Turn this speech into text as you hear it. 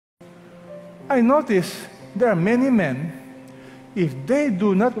I notice there are many men, if they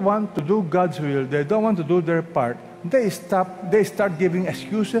do not want to do God's will, they don't want to do their part, they start giving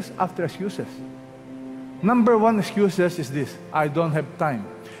excuses after excuses. Number one excuses is this: I don't have time.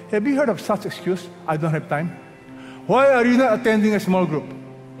 Have you heard of such excuse? I don't have time. Why are you not attending a small group?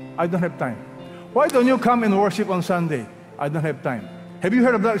 I don't have time. Why don't you come and worship on Sunday? I don't have time. Have you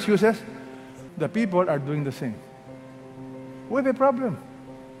heard of that excuses? The people are doing the same. We have a problem.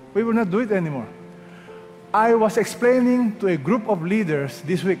 We will not do it anymore. I was explaining to a group of leaders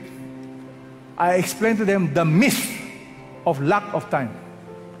this week. I explained to them the myth of lack of time.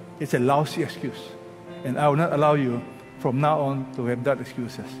 It's a lousy excuse. And I will not allow you from now on to have that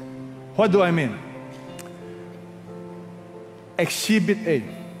excuses. What do I mean? Exhibit A.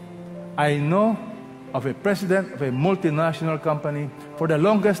 I know of a president of a multinational company. For the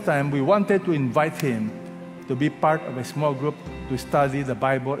longest time, we wanted to invite him to be part of a small group to study the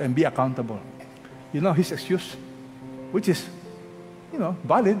Bible and be accountable. You know his excuse, which is,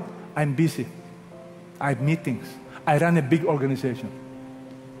 valid. I'm busy. I have meetings. I run a big organization.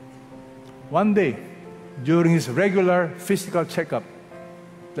 One day, during his regular physical checkup,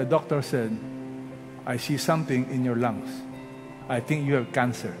 the doctor said, I see something in your lungs. I think you have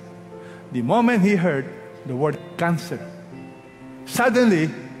cancer. The moment he heard the word cancer, suddenly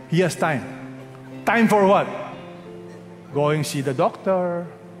he has time. Time for what? Going see the doctor,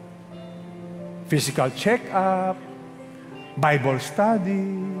 physical checkup, Bible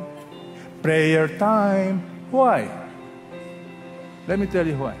study, prayer time. Why? Let me tell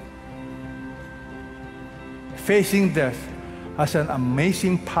you why. Facing death has an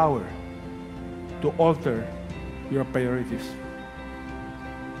amazing power to alter your priorities.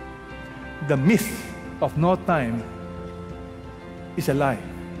 The myth of no time is a lie.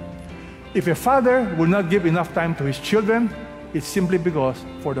 If a father will not give enough time to his children, it's simply because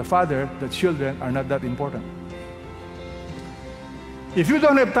for the father, the children are not that important. If you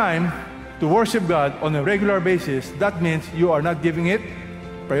don't have time to worship God on a regular basis, that means you are not giving it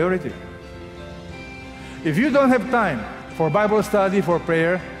priority. If you don't have time for Bible study, for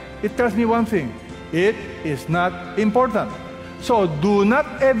prayer, it tells me one thing: it is not important. So do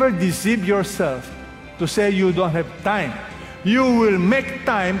not ever deceive yourself to say you don't have time. You will make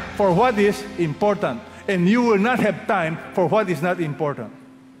time for what is important, and you will not have time for what is not important.